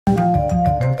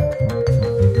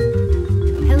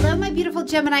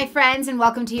Gemini friends, and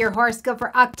welcome to your horoscope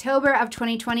for October of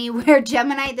 2020, where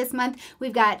Gemini this month,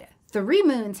 we've got 3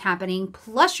 moons happening,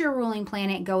 plus your ruling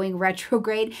planet going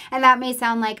retrograde. And that may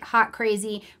sound like hot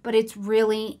crazy, but it's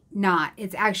really not.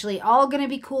 It's actually all going to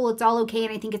be cool. It's all okay.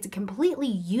 And I think it's a completely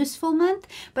useful month,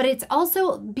 but it's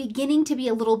also beginning to be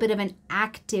a little bit of an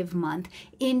active month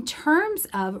in terms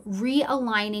of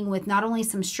realigning with not only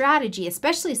some strategy,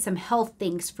 especially some health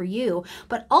things for you,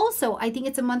 but also I think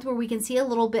it's a month where we can see a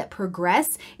little bit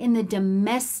progress in the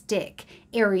domestic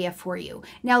area for you.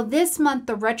 Now, this month,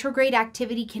 the retrograde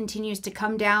activity continues to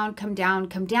come down, come down,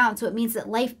 come down. So it means that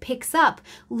life picks up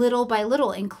little by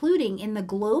little, including in the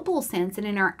global sense and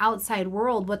in our outside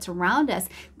world, what's around us.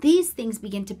 These things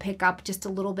begin to pick up just a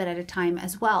little bit at a time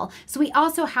as well. So we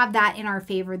also have that in our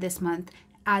favor this month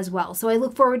as well. So I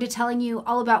look forward to telling you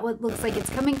all about what looks like it's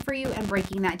coming for you and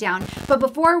breaking that down. But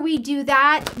before we do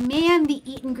that, man, the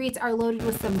eat and greets are loaded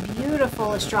with some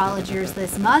beautiful astrologers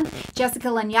this month. Jessica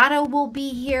Lanyadoo will be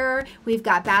here. We've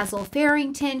got Basil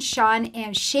Farrington, Shane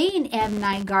M.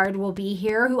 Nygaard will be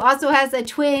here, who also has a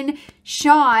twin,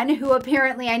 Sean, who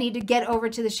apparently I need to get over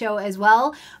to the show as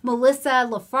well. Melissa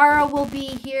LaFara will be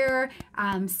here.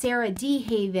 Sarah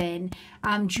DeHaven,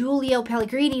 Giulio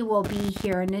Pellegrini will be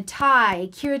here.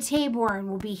 Natai, Kira Taborn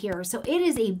will be here. So it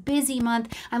is a busy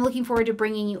month. I'm looking forward to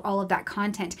bringing you all of that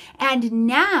content. And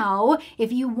now,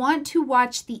 if you want to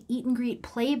watch the Eat and Greet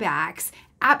playbacks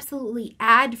absolutely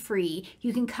ad-free,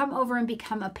 you can come over and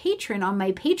become a patron on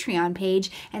my Patreon page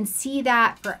and see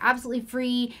that for absolutely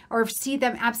free, or see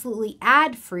them absolutely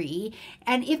ad-free.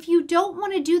 And if you don't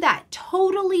want to do that,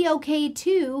 totally okay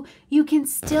too. You can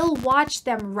still watch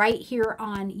them right here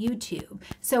on YouTube.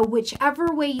 So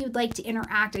whichever way you'd like to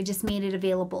interact, I just made it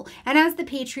available. And as the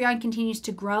Patreon continues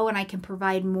to grow and I can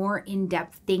provide more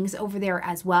in-depth things over there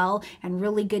as well, and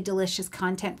really good, delicious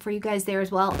content for you guys there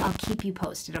as well, I'll keep you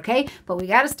posted, okay? But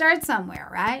we got to start somewhere,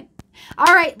 right?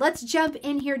 All right, let's jump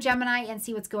in here, Gemini, and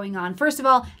see what's going on. First of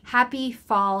all, happy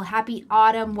fall, happy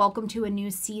autumn. Welcome to a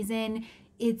new season.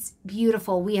 It's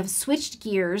beautiful. We have switched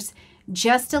gears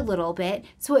just a little bit.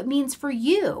 So it means for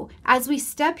you, as we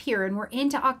step here and we're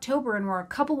into October and we're a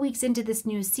couple weeks into this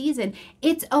new season,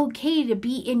 it's okay to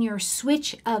be in your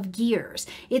switch of gears.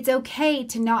 It's okay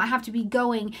to not have to be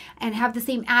going and have the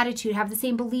same attitude, have the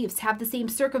same beliefs, have the same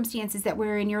circumstances that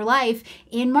were in your life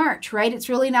in March, right? It's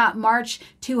really not March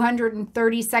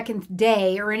 232nd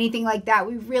day or anything like that.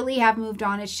 We really have moved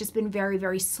on. It's just been very,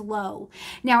 very slow.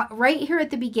 Now, right here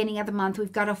at the beginning of the month,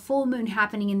 we've got a full moon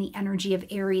happening in the energy of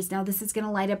Aries. Now, this is going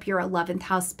to light up your 11th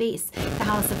house space, the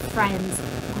house of friends,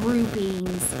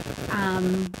 groupings.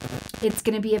 It's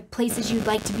going to be places you'd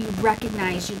like to be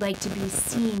recognized, you'd like to be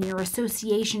seen, your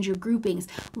associations, your groupings,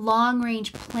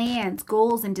 long-range plans,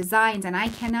 goals, and designs. And I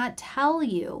cannot tell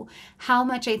you how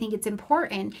much I think it's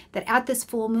important that at this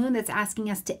full moon that's asking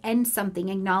us to end something,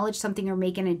 acknowledge something, or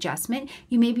make an adjustment,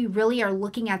 you maybe really are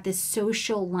looking at this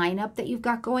social lineup that you've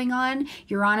got going on.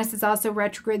 Uranus is also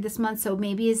retrograde this month, so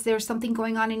maybe is there something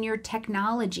going on in your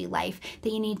technology life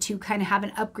that you need to kind of have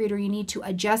an upgrade or you need to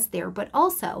adjust there. But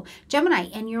also, Gemini,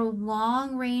 and your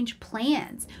long-range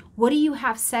plans. What do you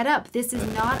have set up? This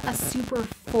is not a super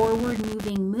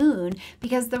forward-moving moon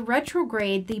because the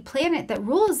retrograde, the planet that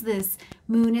rules this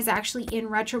moon, is actually in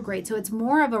retrograde. So it's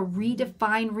more of a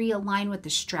redefine, realign with the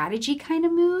strategy kind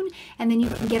of moon, and then you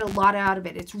can get a lot out of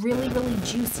it. It's really, really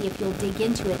juicy if you'll dig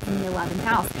into it in the 11th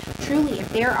house. Truly,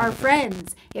 if there are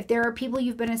friends, if there are people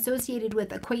you've been associated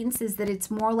with, acquaintances, that it's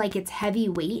more like it's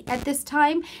heavyweight at this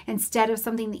time instead of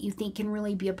something that you think can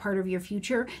really be a part of your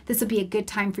future, this will be a good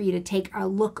time for you to take a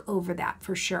look over that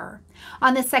for sure.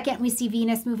 On the 2nd, we see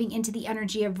Venus moving into the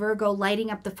energy of Virgo, lighting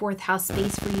up the 4th house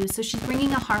space for you. So she's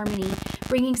bringing a harmony,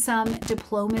 bringing some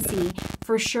diplomacy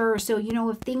for sure. So, you know,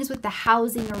 if things with the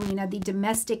housing arena, the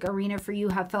domestic arena for you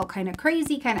have felt kind of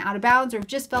crazy, kind of out of bounds, or have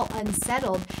just felt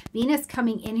unsettled, Venus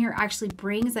coming in here actually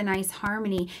brings a nice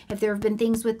harmony. If there have been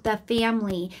things with the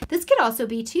family, this could also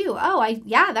be too,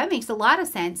 yeah, that makes a lot of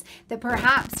sense, that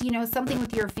perhaps, you know, something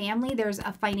with your family, there's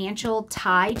a financial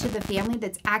tie to the family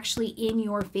that's actually in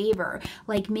your favor.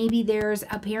 Like maybe there's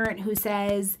a parent who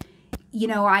says, you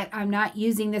know, I'm not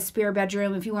using this spare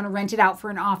bedroom if you want to rent it out for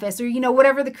an office, or, you know,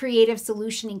 whatever the creative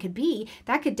solutioning could be.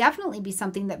 That could definitely be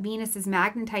something that Venus is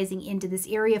magnetizing into this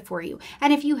area for you.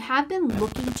 And if you have been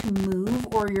looking to move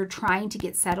or you're trying to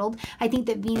get settled, I think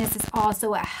that Venus is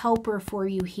also a helper for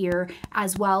you here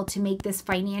as well to make this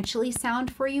financially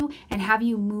sound for you and have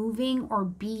you moving or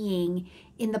being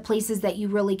in the places that you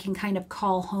really can kind of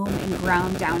call home and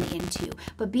ground down into.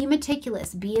 But be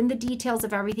meticulous, be in the details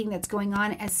of everything that's going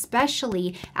on,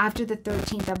 especially after the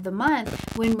 13th of the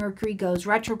month when Mercury goes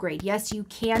retrograde. Yes, you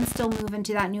can still move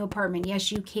into that new apartment.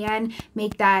 Yes, you can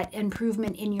make that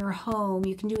improvement in your home.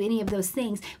 You can do any of those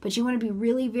things, but you want to be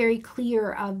really very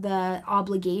clear of the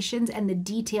obligations and the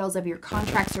details of your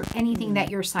contracts or anything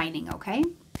that you're signing, okay?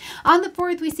 On the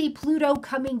 4th, we see Pluto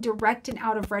coming direct and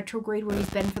out of retrograde where he's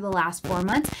been for the last 4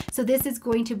 months. So this is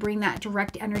going to bring that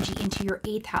direct energy into your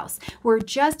 8th house. Where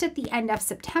just at the end of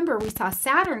September, we saw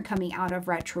Saturn coming out of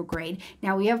retrograde.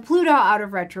 Now we have Pluto out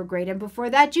of retrograde, and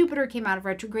before that, Jupiter came out of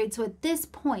retrograde. So at this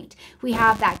point, we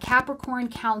have that Capricorn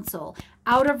Council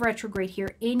out of retrograde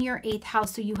here in your 8th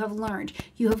house. So you have learned,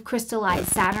 you have crystallized.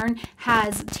 Saturn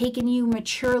has taken you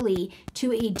maturely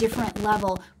to a different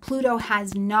level. Pluto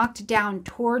has knocked down,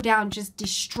 tore down, just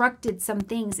destructed some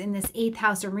things in this 8th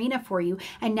house arena for you.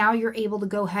 And now you're able to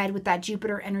go ahead with that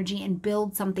Jupiter energy and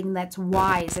build something that's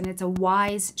wise. And it's a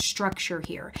wise structure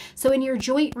here. So in your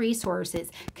joint resources,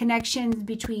 connections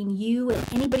between you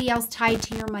and anybody else tied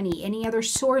to your money, any other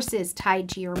sources tied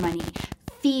to your money,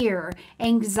 fear,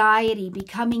 anxiety,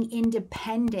 becoming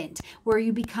independent, where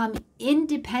you become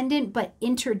independent but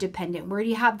interdependent, where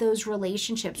you have those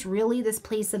relationships, really this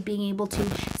place of being able to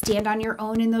stand on your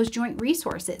own in those joint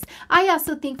resources. I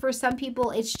also think for some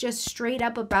people, it's just straight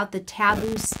up about the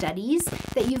taboo studies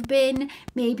that you've been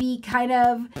maybe kind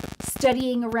of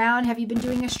studying around. Have you been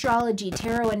doing astrology,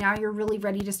 tarot, and now you're really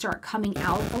ready to start coming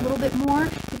out a little bit more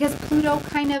because Pluto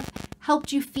kind of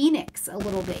helped you phoenix a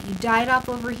little bit. You died off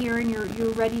over here and you're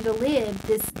ready to live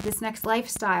this next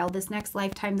lifestyle, this next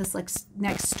lifetime, this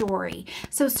next story.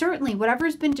 So certainly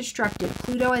whatever's been destructive,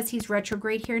 Pluto as he's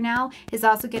retrograde here now is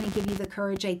also going to give you the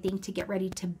courage, I think, to get ready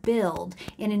to build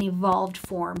in an evolved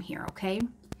form here, okay?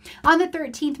 On the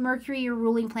 13th, Mercury, your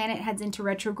ruling planet, heads into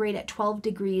retrograde at 12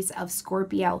 degrees of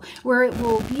Scorpio, where it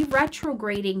will be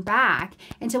retrograding back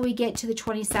until we get to the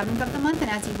 27th of the month. And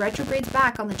as he retrogrades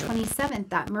back on the 27th,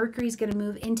 that Mercury is going to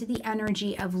move into the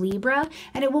energy of Libra,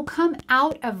 and it will come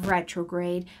out of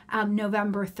retrograde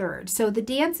November 3rd. So the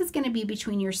dance is going to be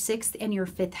between your 6th and your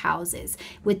 5th houses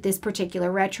with this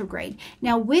particular retrograde.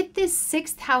 Now, with this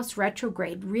 6th house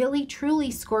retrograde, really,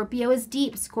 truly, Scorpio is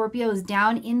deep. Scorpio is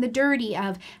down in the dirty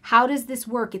of how does this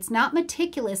work? It's not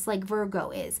meticulous like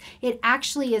Virgo is. It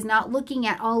actually is not looking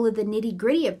at all of the nitty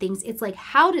gritty of things. It's like,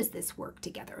 how does this work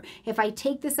together? If I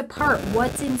take this apart,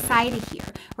 what's inside of here,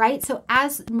 right? So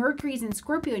as Mercury's in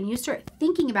Scorpio and you start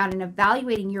thinking about and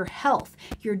evaluating your health,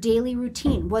 your daily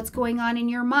routine, what's going on in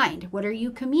your mind? What are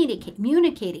you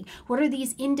communicating? What are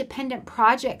these independent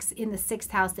projects in the 6th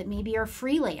house that maybe are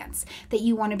freelance that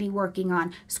you want to be working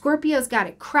on? Scorpio's got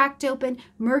it cracked open.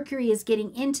 Mercury is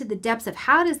getting into the depths of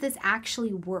how does this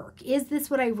actually work? Is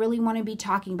this what I really want to be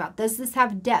talking about? Does this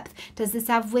have depth? Does this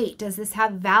have weight? Does this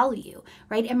have value,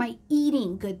 right? Am I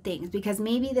eating good things? Because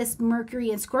maybe this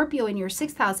Mercury and Scorpio in your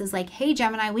 6th house is like, hey,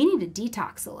 Gemini, we need to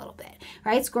detox a little bit,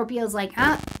 right? Scorpio's like,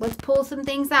 let's pull some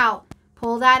things out.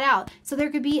 Pull that out. So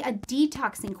there could be a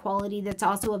detoxing quality that's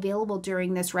also available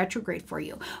during this retrograde for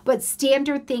you. But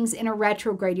standard things in a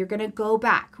retrograde, you're going to go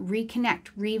back, reconnect,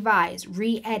 revise,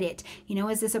 re-edit. You know,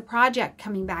 is this a project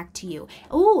coming back to you?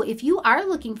 Oh, if you are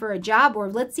looking for a job, or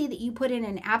let's say that you put in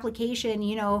an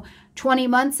application, 20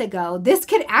 months ago, this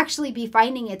could actually be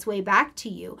finding its way back to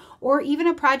you. Or even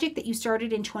a project that you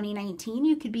started in 2019,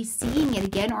 you could be seeing it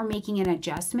again or making an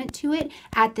adjustment to it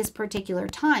at this particular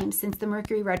time, since the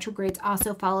Mercury retrogrades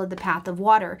also followed the path of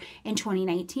water in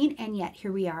 2019, and yet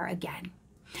here we are again.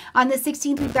 On the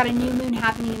 16th, we've got a new moon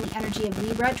happening in the energy of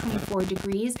Libra at 24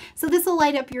 degrees. So this will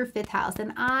light up your 5th house.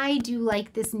 And I do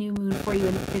like this new moon for you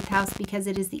in the 5th house because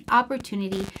it is the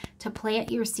opportunity to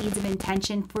plant your seeds of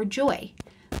intention for joy,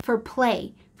 for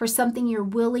play, for something you're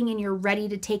willing and you're ready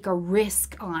to take a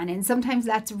risk on. And sometimes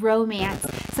that's romance.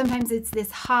 Sometimes it's this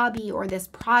hobby or this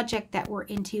project that we're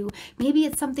into. Maybe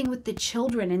it's something with the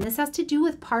children, and this has to do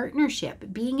with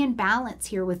partnership, being in balance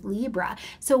here with Libra.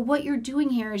 So what you're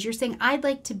doing here is you're saying, I'd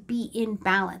like to be in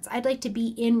balance. I'd like to be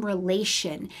in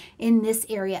relation in this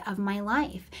area of my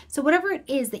life. So whatever it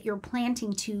is that you're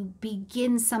planting to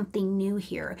begin something new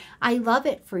here, I love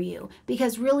it for you,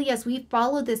 because really as we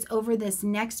follow this over this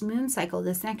next moon cycle,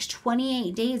 this next next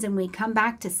 28 days and we come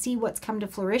back to see what's come to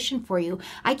fruition for you.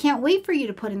 I can't wait for you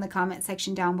to put in the comment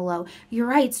section down below. You're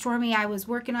right, Stormie, I was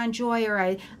working on joy, or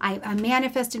I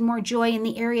manifested more joy in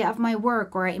the area of my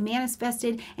work, or I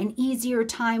manifested an easier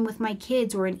time with my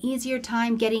kids, or an easier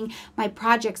time getting my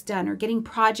projects done, or getting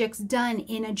projects done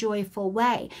in a joyful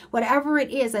way. Whatever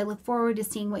it is, I look forward to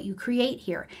seeing what you create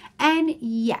here. And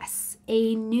yes,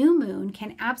 a new moon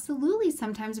can absolutely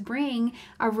sometimes bring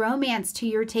a romance to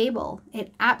your table.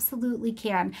 It absolutely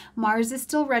can. Mars is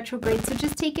still retrograde, so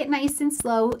just take it nice and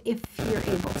slow if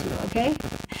you're able to, okay?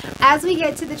 As we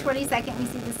get to the 22nd, we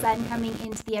see the sun coming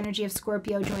into the energy of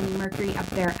Scorpio, joining Mercury up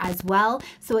there as well.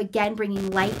 So again, bringing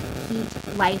light,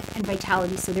 heat, life, and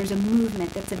vitality. So there's a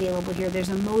movement that's available here. There's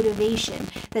a motivation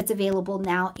that's available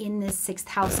now in this 6th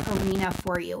house arena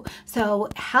for you. So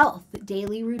health,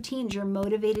 daily routines, you're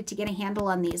motivated to get a handle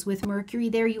on these. With Mercury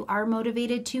there, you are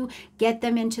motivated to get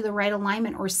them into the right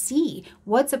alignment, or see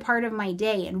what's a part of my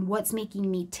day and what's making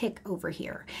me tick over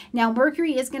here. Now,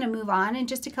 Mercury is going to move on in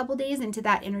just a couple days into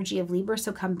that energy of Libra,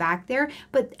 so come back there.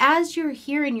 But as you're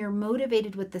here and you're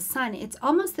motivated with the sun, it's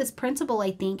almost this principle,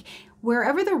 I think,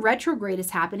 wherever the retrograde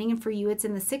is happening, and for you it's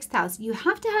in the 6th house, you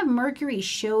have to have Mercury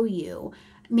show you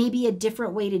maybe a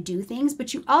different way to do things,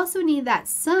 but you also need that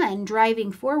sun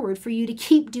driving forward for you to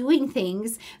keep doing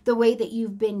things the way that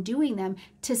you've been doing them,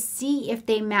 to see if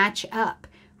they match up,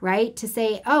 right? To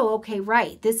say, oh, okay,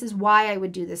 right, this is why I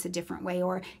would do this a different way,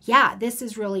 or yeah, this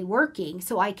is really working,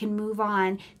 so I can move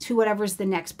on to whatever's the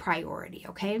next priority,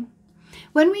 okay?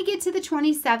 When we get to the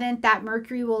 27th, that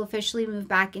Mercury will officially move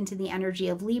back into the energy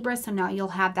of Libra. So now you'll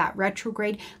have that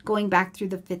retrograde going back through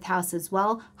the 5th house as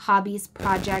well. Hobbies,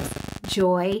 projects,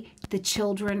 joy, the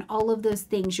children, all of those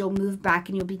things, you'll move back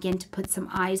and you'll begin to put some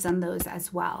eyes on those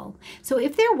as well. So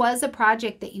if there was a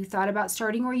project that you thought about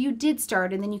starting, or you did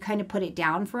start and then you kind of put it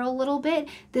down for a little bit,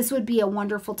 this would be a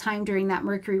wonderful time during that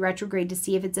Mercury retrograde to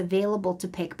see if it's available to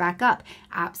pick back up.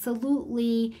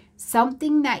 Absolutely.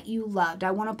 Something that you loved,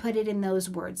 I want to put it in those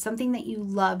words, something that you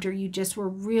loved, or you just were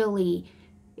really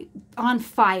on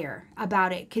fire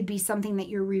about it, could be something that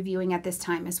you're reviewing at this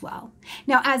time as well.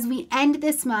 Now, as we end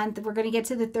this month, we're going to get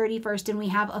to the 31st and we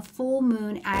have a full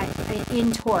moon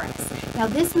in Taurus. Now,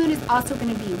 this moon is also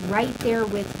going to be right there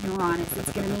with Uranus.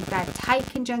 It's going to make that tight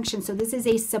conjunction. So this is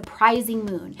a surprising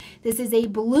moon. This is a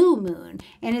blue moon,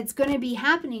 and it's going to be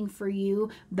happening for you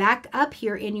back up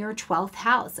here in your 12th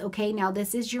house. Okay, now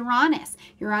this is Uranus.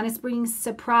 Uranus brings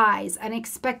surprise,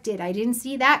 unexpected. I didn't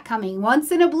see that coming.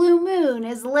 Once in a blue moon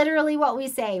is literally what we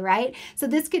say, right? So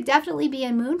this could definitely be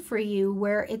a moon for you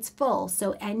where it's full.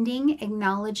 So ending,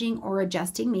 acknowledging, or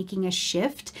adjusting, making a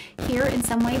shift here in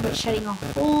some way, but shedding a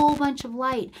whole bunch of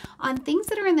light on things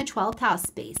that are in the 12th house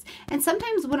space. And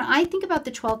sometimes when I think about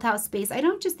the 12th house space, I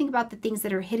don't just think about the things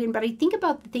that are hidden, but I think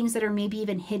about the things that are maybe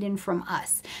even hidden from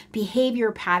us.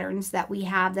 Behavior patterns that we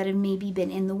have that have maybe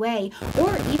been in the way,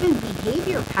 or even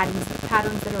behavior patterns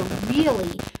that are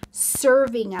really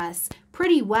serving us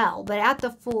pretty well, but at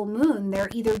the full moon, they're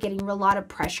either getting a lot of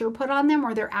pressure put on them,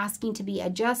 or they're asking to be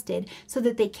adjusted so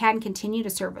that they can continue to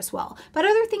serve us well. But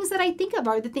other things that I think of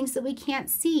are the things that we can't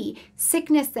see,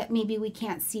 sickness that maybe we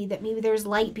can't see, that maybe there's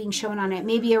light being shown on it,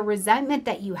 maybe a resentment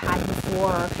that you had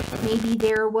before, maybe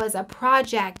there was a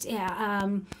project,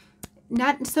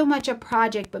 not so much a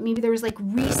project, but maybe there was like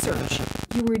research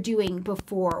you were doing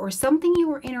before, or something you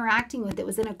were interacting with that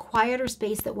was in a quieter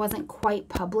space that wasn't quite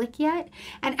public yet.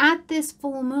 And at this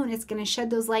full moon, it's going to shed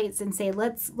those lights and say,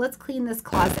 let's clean this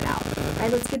closet out, right?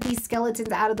 Let's get these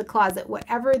skeletons out of the closet,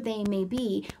 whatever they may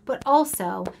be. But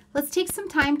also, let's take some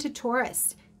time to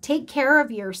Taurus. Take care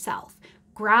of yourself.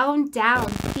 Ground down,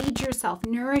 feed yourself,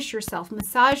 nourish yourself,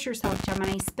 massage yourself,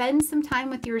 Gemini. Spend some time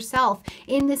with yourself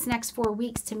in this next 4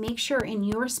 weeks to make sure in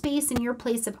your space, in your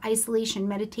place of isolation,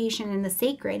 meditation, and the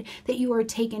sacred, that you are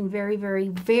taking very, very,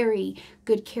 very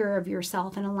good care of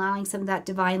yourself and allowing some of that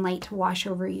divine light to wash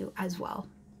over you as well.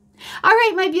 All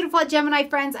right, my beautiful Gemini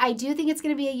friends, I do think it's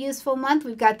going to be a useful month.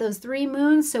 We've got those 3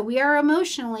 moons, so we are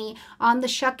emotionally on the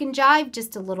shuck and jive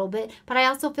just a little bit, but I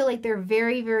also feel like they're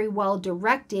very, very well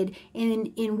directed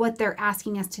in what they're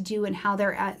asking us to do and how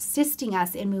they're assisting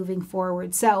us in moving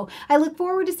forward. So I look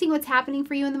forward to seeing what's happening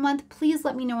for you in the month. Please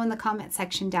let me know in the comment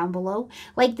section down below.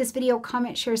 Like this video,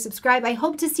 comment, share, subscribe. I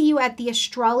hope to see you at the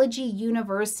Astrology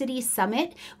University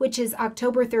Summit, which is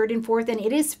October 3rd and 4th, and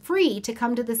it is free to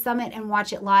come to the summit and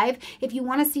watch it live. live. If you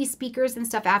want to see speakers and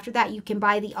stuff after that, you can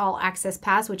buy the all access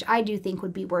pass, which I do think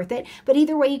would be worth it. But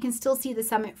either way, you can still see the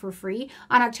summit for free.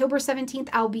 On October 17th,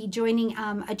 I'll be joining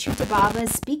a Chutabava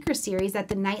speaker series at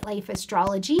the Nightlife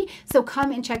Astrology. So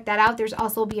come and check that out. There's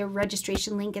also be a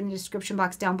registration link in the description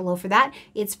box down below for that.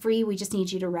 It's free. We just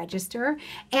need you to register.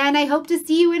 And I hope to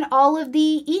see you in all of the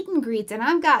eat and greets. And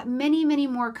I've got many, many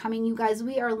more coming, you guys.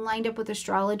 We are lined up with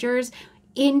astrologers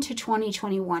into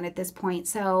 2021 at this point.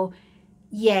 So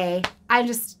yay. I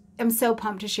just am so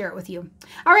pumped to share it with you.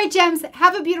 All right, gems,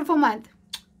 have a beautiful month.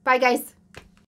 Bye, guys.